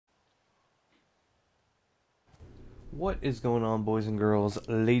What is going on, boys and girls,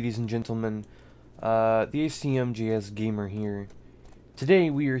 ladies and gentlemen? The ACMGS Gamer here. Today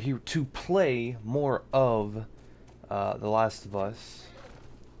we are here to play more of The Last of Us.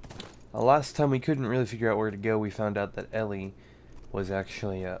 Last time we couldn't really figure out where to go. We found out that Ellie was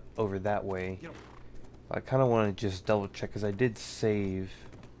actually over that way. I kind of want to just double check because I did save.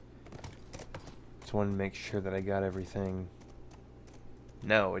 Just wanted to make sure that I got everything.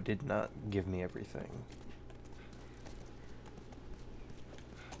 No, it did not give me everything.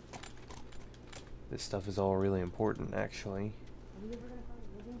 This stuff is all really important, actually.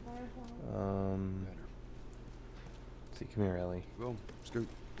 See, come here, Ellie. Go, scoot.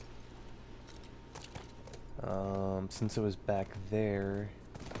 Since it was back there,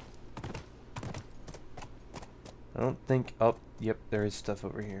 I don't think. Oh, yep, there is stuff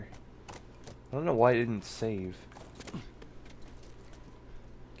over here. I don't know why it didn't save.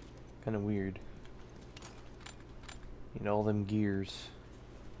 Kind of weird. You know, all them gears.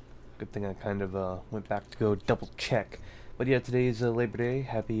 Good thing I kind of went back to go double check. But yeah, today is Labor Day.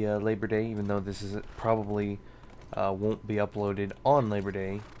 Happy Labor Day, even though this is probably won't be uploaded on Labor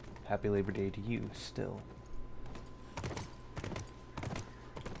Day. Happy Labor Day to you still.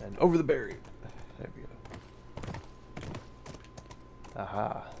 And over the barrier. There we go.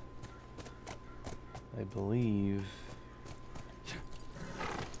 Aha. I believe.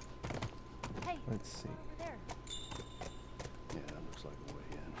 Hey, let's see. over there. Yeah, that looks like a way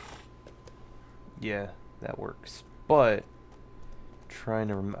in. Yeah, that works. But trying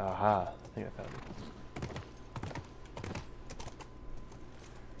to aha, I think I found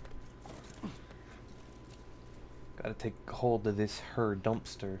it. Gotta take hold of this her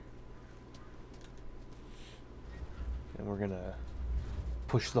dumpster. And we're gonna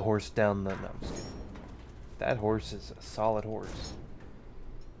push the horse down the... No, I'm just kidding. That horse is a solid horse.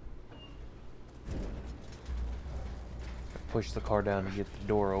 Push the car down and get the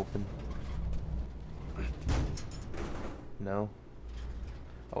door open. No?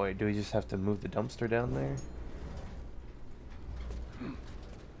 Oh wait, do we just have to move the dumpster down there?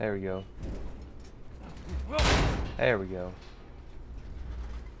 There we go. There we go.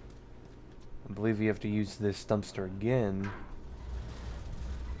 I believe we have to use this dumpster again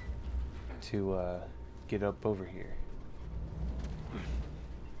to get up over here.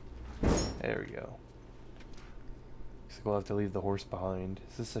 There we go. Looks like we'll have to leave the horse behind.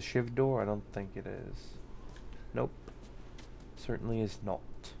 Is this a shiv door? I don't think it is. Nope. Certainly is not.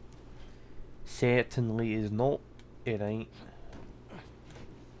 Certainly is not. It ain't.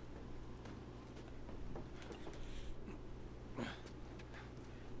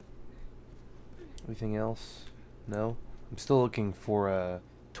 Anything else? No? I'm still looking for a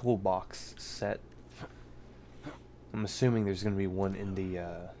toolbox set. I'm assuming there's gonna be one in the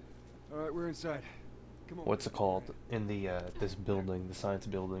Alright, we're inside. Come on. what's it called? In the this building, the science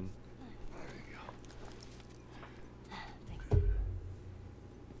building.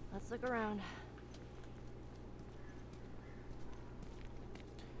 Let's look around.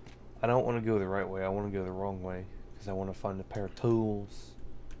 I don't want to go the right way. I want to go the wrong way because I want to find a pair of tools.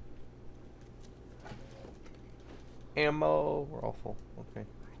 Ammo. We're all full. Okay.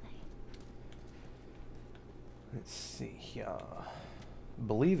 Let's see here. I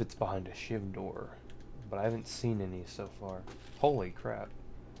believe it's behind a shiv door, but I haven't seen any so far. Holy crap.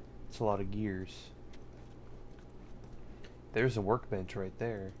 It's a lot of gears. There's a workbench right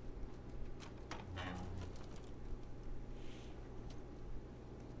there.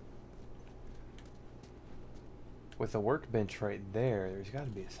 With a workbench right there, there's got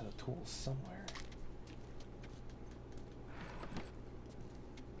to be a set of tools somewhere.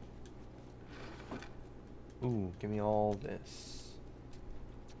 Ooh, give me all this.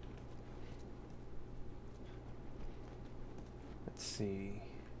 Let's see.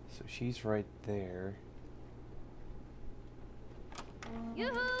 So she's right there.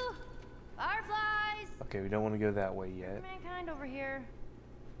 Yoo-hoo! Fireflies! Okay, we don't want to go that way yet. Mankind over here.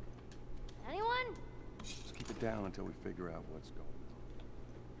 Anyone? Let's keep it down until we figure out what's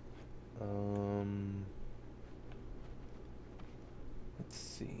going on. Let's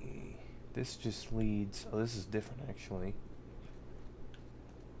see. This just leads... Oh, this is different, actually.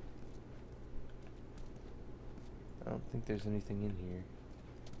 I don't think there's anything in here.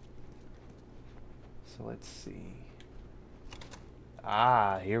 So let's see.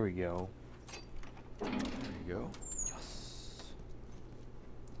 Ah, here we go. There you go. Yes.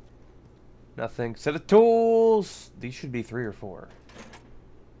 Nothing. Set of tools! These should be 3 or 4.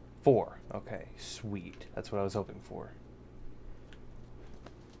 4. Okay, sweet. That's what I was hoping for.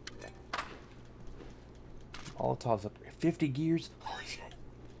 Molotov's up there. 50 gears? Holy shit.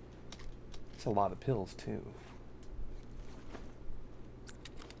 That's a lot of pills, too.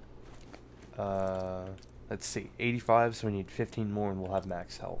 let's see, 85, so we need 15 more and we'll have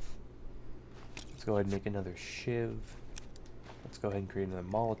max health. Let's go ahead and make another shiv. Let's go ahead and create another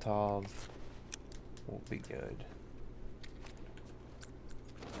Molotov. We'll be good.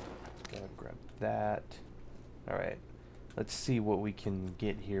 Let's go ahead and grab that. Alright, let's see what we can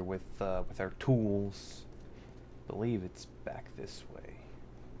get here with our tools. I believe it's back this way.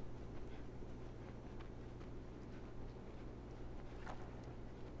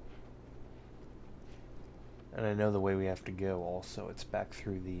 And I know the way we have to go also. It's back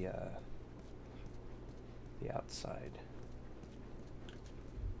through the outside.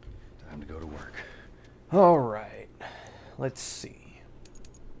 Time to go to work. Alright. Let's see.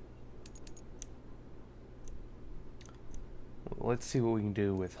 Let's see what we can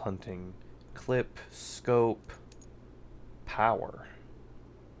do with hunting. Clip, scope, power.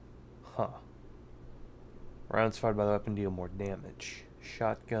 Huh. Rounds fired by the weapon deal more damage.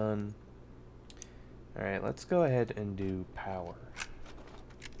 Shotgun. Alright, let's go ahead and do power.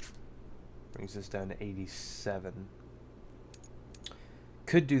 Brings us down to 87.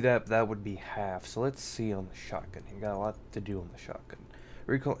 Could do that, but that would be half. So let's see on the shotgun. You got a lot to do on the shotgun.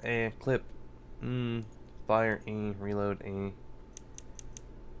 Recoil, clip, fire, reload,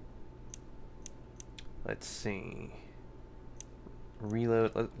 Let's see.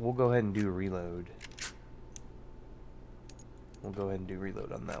 Reload, we'll go ahead and do reload. We'll go ahead and do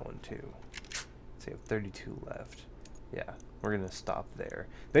reload on that one too. So we have 32 left. Yeah, we're gonna stop there.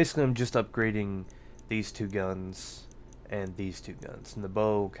 Basically, I'm just upgrading these two guns and these two guns. And the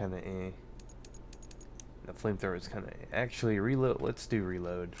bow kind of The flamethrower is kind of Actually, reload. Let's do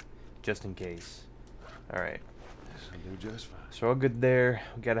reload, just in case. All right. This will do just fine. So all good there.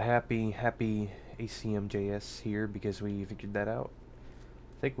 We got a happy ACMJS here because we figured that out.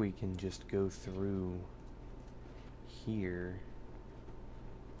 I think we can just go through here.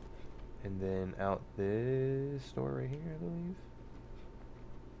 And then out this door right here, I believe.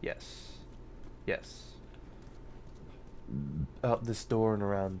 Yes. Yes. Out this door and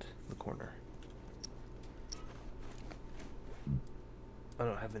around the corner. I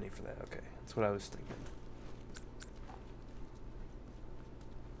don't have any for that. Okay. That's what I was thinking.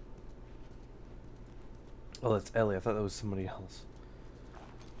 Oh, that's Ellie. I thought that was somebody else.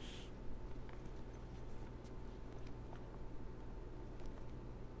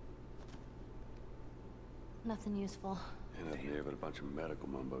 Nothing useful. End up there with a bunch of medical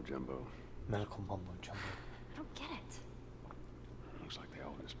mumbo jumbo. Medical mumbo jumbo. I don't get it. Looks like they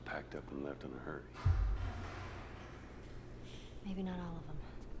all just packed up and left in a hurry. Maybe not all of them.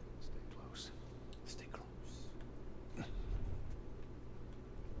 Stay close. Stay close.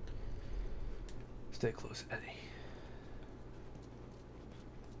 Stay close, Eddie.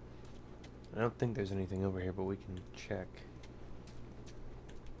 I don't think there's anything over here, but we can check.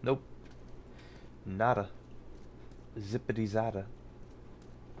 Nope. Nada. Zippity zada.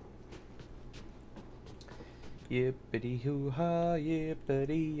 Yippity hoo ha,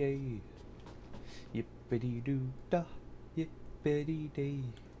 yippity yay. Yippity doo da, yippity day.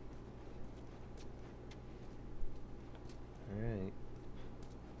 Alright.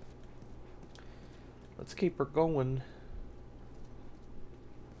 Let's keep her going.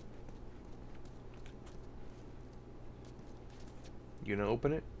 You gonna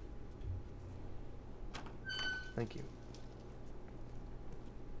open it? Thank you.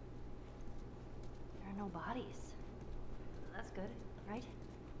 There are no bodies. That's good, right?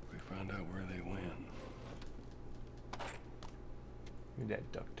 We found out where they went. Give me that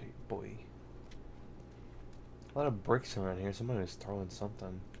duct tape, boy. A lot of bricks around here. Somebody was throwing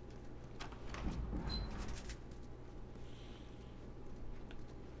something.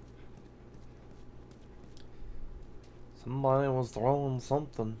 Somebody was throwing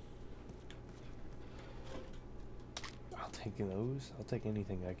something. I'll take those. I'll take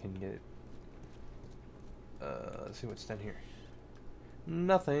anything I can get. Let's see what's down here.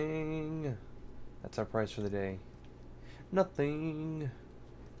 Nothing. That's our price for the day. Nothing.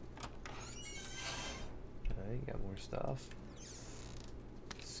 Alright, got more stuff.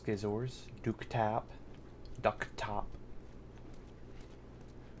 Skizzors. Duke Tap. Duck Top.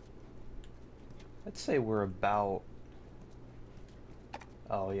 I'd say we're about...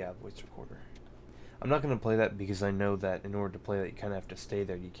 Oh yeah, voice recorder. I'm not going to play that because I know that in order to play that you kind of have to stay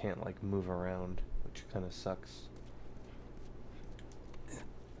there. You can't like move around, which kind of sucks.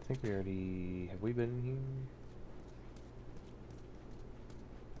 I think we already... Have we been in here?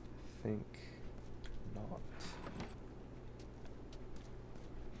 I think not.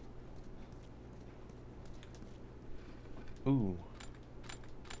 Ooh.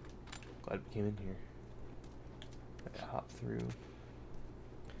 Glad we came in here. I hop through.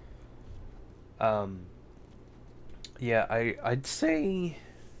 Yeah, I'd say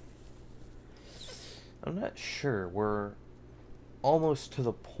I'm not sure. We're almost to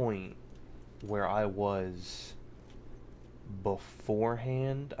the point where I was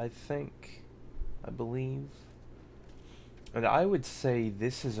beforehand, I believe. And I would say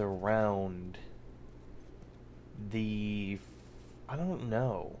this is around the I don't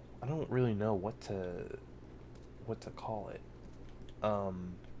know. I don't really know what to call it.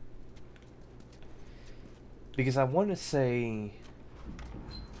 Because I want to say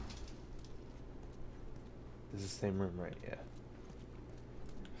this is the same room, right? Yeah.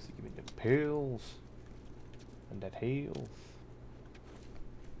 So give me the pills and that health.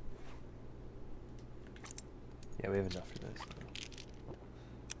 Yeah, we have enough for this.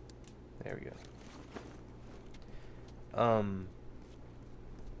 There we go.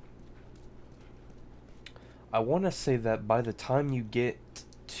 I want to say that by the time you get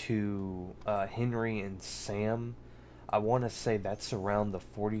to Henry and Sam, I want to say that's around the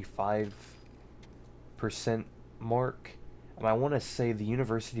 45% mark. And I want to say the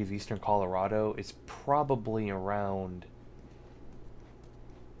University of Eastern Colorado is probably around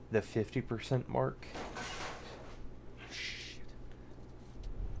the 50% mark.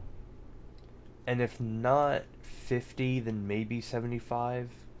 And if not 50, then maybe 75.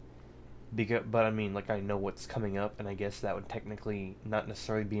 But I mean, like, I know what's coming up, and I guess that would technically not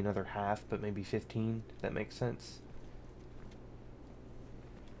necessarily be another half, but maybe 15, if that makes sense.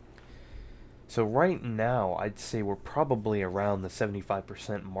 So right now, I'd say we're probably around the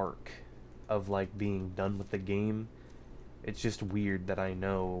 75% mark of, like, being done with the game. It's just weird that I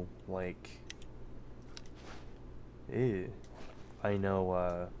know, like... I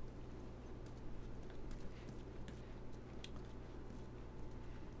know,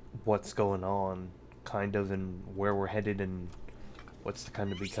 what's going on, kind of, and where we're headed, and what's to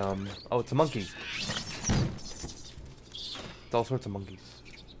kind of become. Oh, it's a monkey. It's all sorts of monkeys.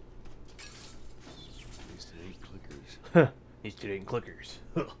 At least it ain't clickers. At least it ain't clickers.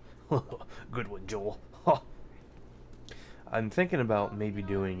 Good one, Joel. I'm thinking about maybe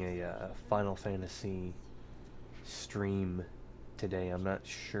doing a Final Fantasy stream today. I'm not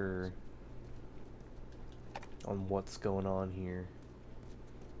sure on what's going on here.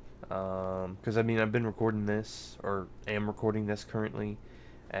 Because I mean, I've been recording this, or am recording this currently,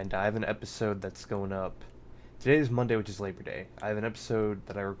 and I have an episode that's going up. Today is Monday, which is Labor Day. I have an episode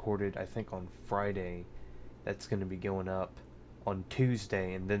that I recorded, I think, on Friday, that's going to be going up on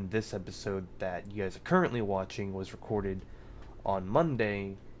Tuesday, and then this episode that you guys are currently watching was recorded on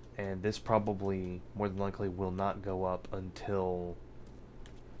Monday, and this probably, more than likely, will not go up until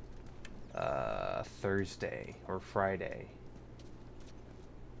Thursday or Friday.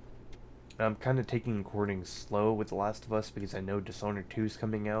 I'm kind of taking recording slow with The Last of Us because I know Dishonored 2 is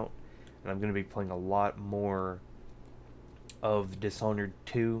coming out, and I'm going to be playing a lot more of Dishonored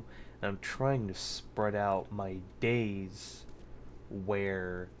 2, and I'm trying to spread out my days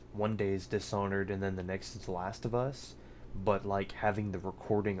where one day is Dishonored and then the next is The Last of Us, but like having the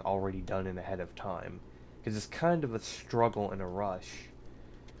recording already done in ahead of time, because it's kind of a struggle and a rush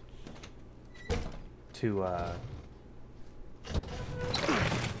to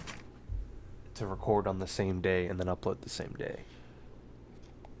record on the same day and then upload the same day.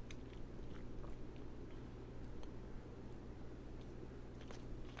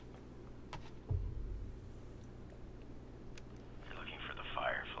 You're looking for the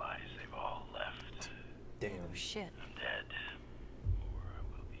fireflies. They've all left. Damn. Oh, shit. I'm dead. Or I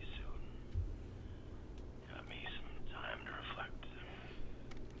will be soon. Got me some time to reflect.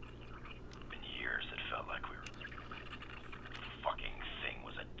 Been years that felt like we were... The fucking thing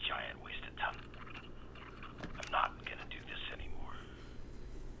was a giant waste of time. I'm not gonna do this anymore.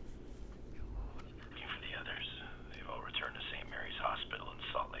 Looking for the others. They've all returned to St. Mary's Hospital in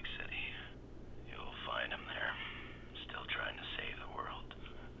Salt Lake City. You'll find them there. Still trying to save the world.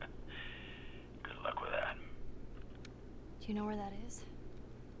 Good luck with that. Do you know where that is?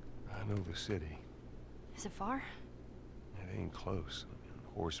 I know the city. Is it far? It ain't close.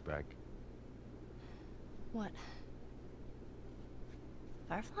 Horseback. What?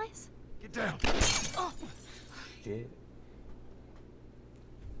 Fireflies? Get down! Oh! Shit.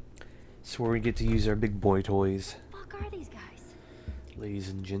 So where we get to use our big boy toys. What the fuck are these guys? Ladies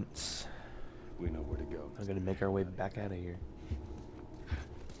and gents, We know where to go. I'm gonna make our way back out of here.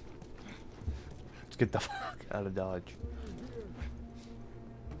 Let's get the fuck out of Dodge.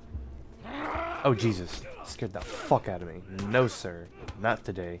 Oh Jesus, scared the fuck out of me. No sir, not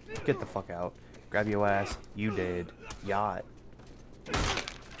today. Get the fuck out. Grab your ass, you dead. Yacht.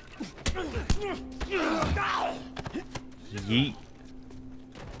 Yeet.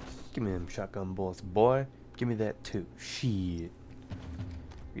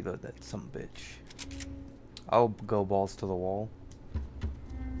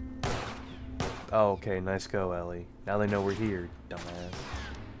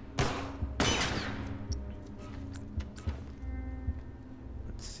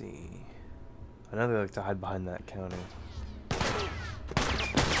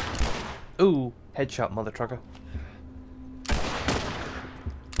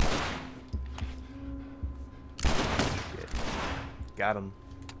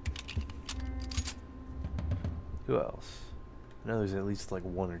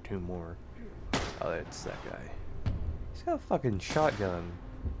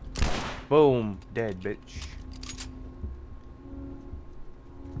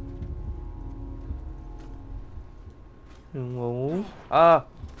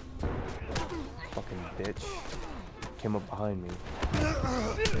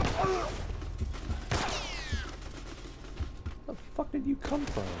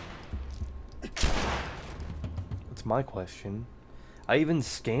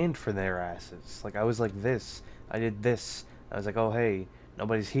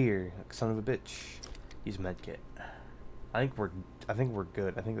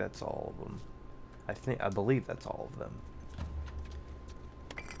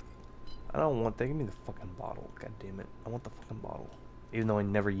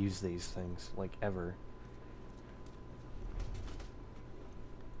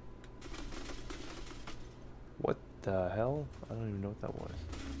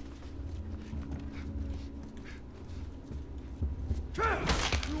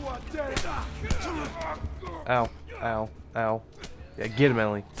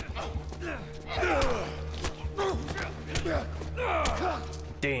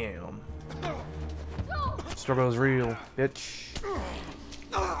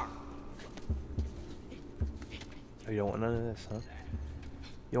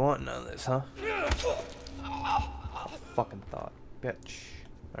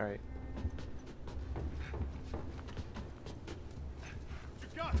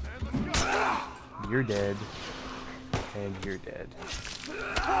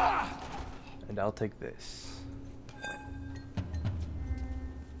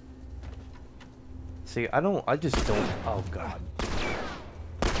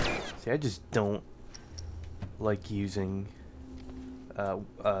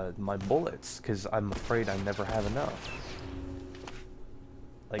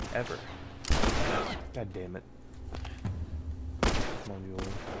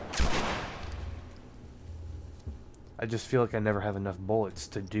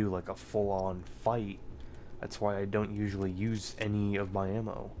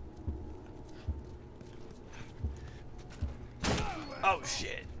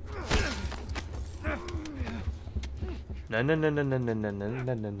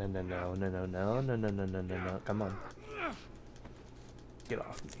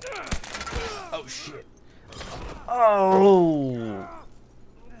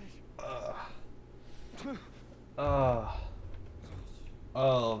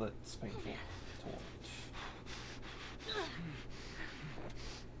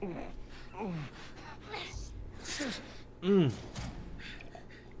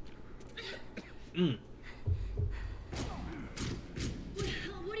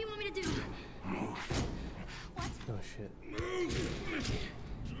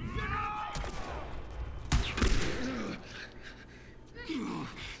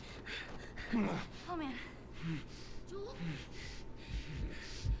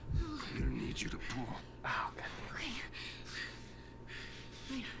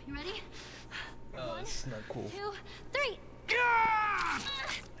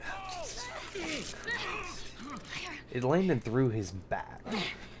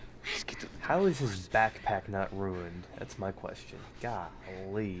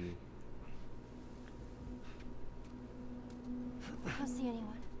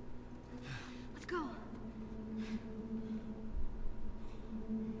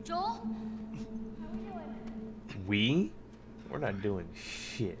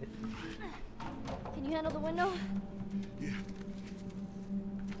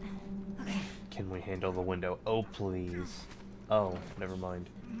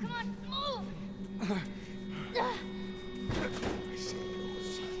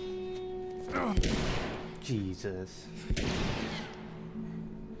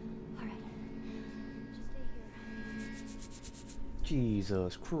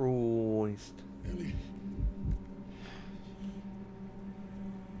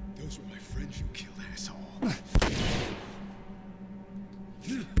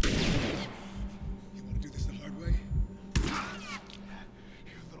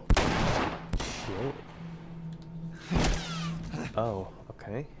 Oh,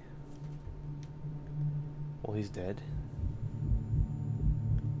 okay. Well, he's dead.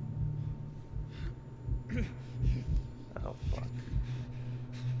 Oh, fuck.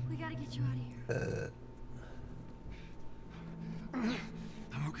 We gotta get you out of here.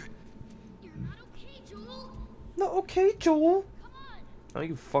 I'm okay. You're not okay, Joel. No, okay, Joel. Come on. Oh,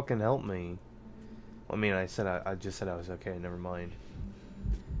 you fucking help me. I mean, I just said I was okay. Never mind.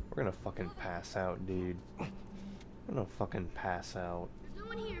 We're gonna fucking pass out, dude. We're gonna fucking pass out. There's no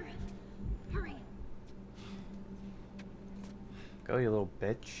one here. Hurry. Go, you little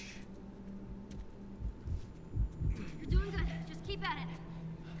bitch. You're doing good. Just keep at it.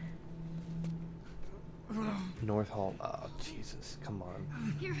 North Hall. Oh, Jesus. Come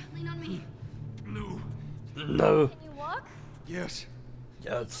on. Here, lean on me. No. No. Can you walk? Yes.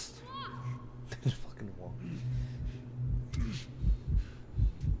 Yes. Walk. Just fucking walk.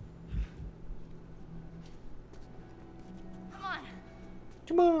 Come on.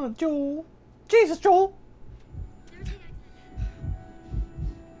 Come on, Joel. Jesus, Joel. There's the exit.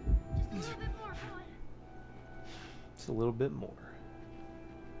 Just a little bit more. Come on. Just a little bit more.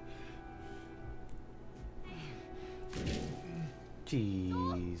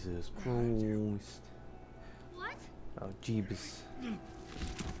 Jesus Christ. What? Oh, Jeebus.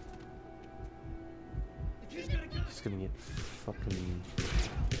 Just gonna get fucking...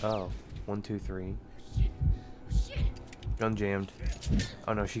 Oh. 1, 2, 3. Shit. Gun jammed.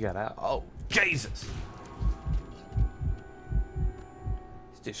 Oh no, she got out. Oh, Jesus!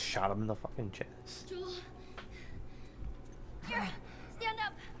 Just shot him in the fucking chest. Joel. Here. Stand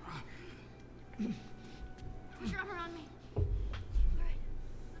up. Put your arm around me. Alright.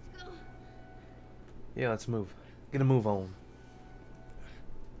 Let's go. Yeah, let's move. Get a move on.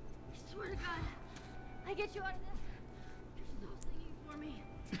 I swear to God. I get you out of this. You're so singing for me.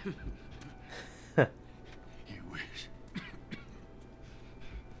 You wish.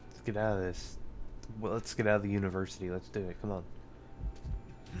 Let's get out of this. Well, let's get out of the university. Let's do it. Come on.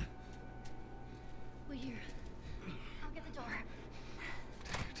 Wait here. I'll get the door.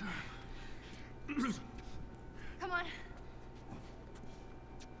 Take your time. Come on.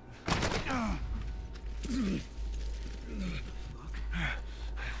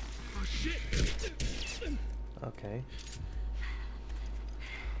 Oh shit! Okay.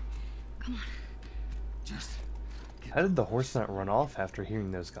 Come on. Just. How did the horse not run off after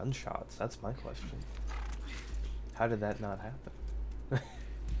hearing those gunshots? That's my question. How did that not happen?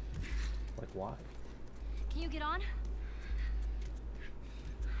 Like, why? Can you get on?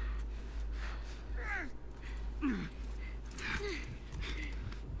 Damn.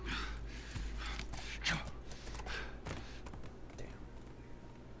 Damn.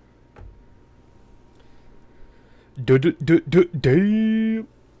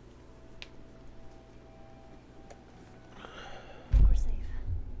 I think we're safe.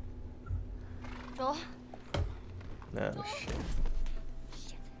 Joel? Oh, shit.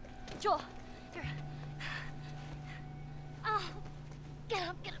 Shit. Joel, here. Oh, get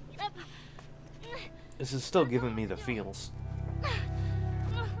up, get up, get up. This is still giving me the feels. Come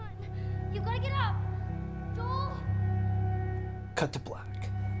on. You gotta get up. Joel? Cut to black.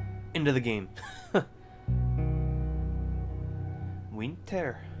 Into the game.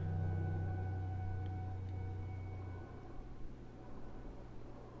 Winter.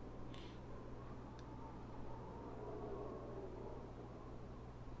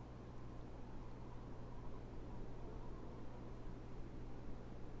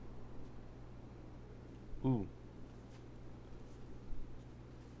 Ooh.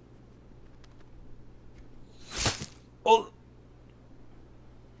 Oh.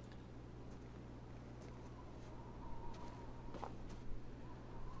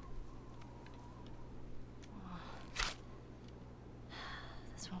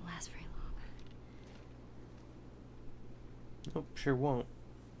 This won't last very long. Nope, sure won't.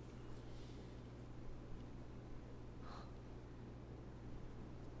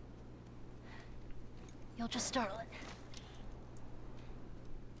 You'll just startle it.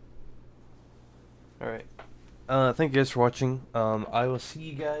 Alright. Thank you guys for watching. I will see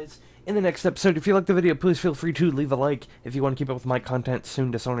you guys in the next episode. If you like the video, please feel free to leave a like. If you want to keep up with my content,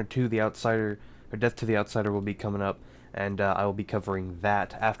 soon Dishonored 2, The Outsider, or Death to the Outsider will be coming up. And I will be covering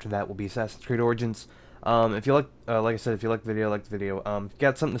that. After that will be Assassin's Creed Origins. If you like I said, if you like the video, If you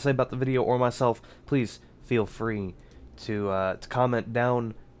got something to say about the video or myself, please feel free to comment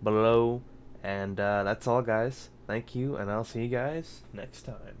down below. And that's all, guys. Thank you, and I'll see you guys next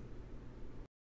time.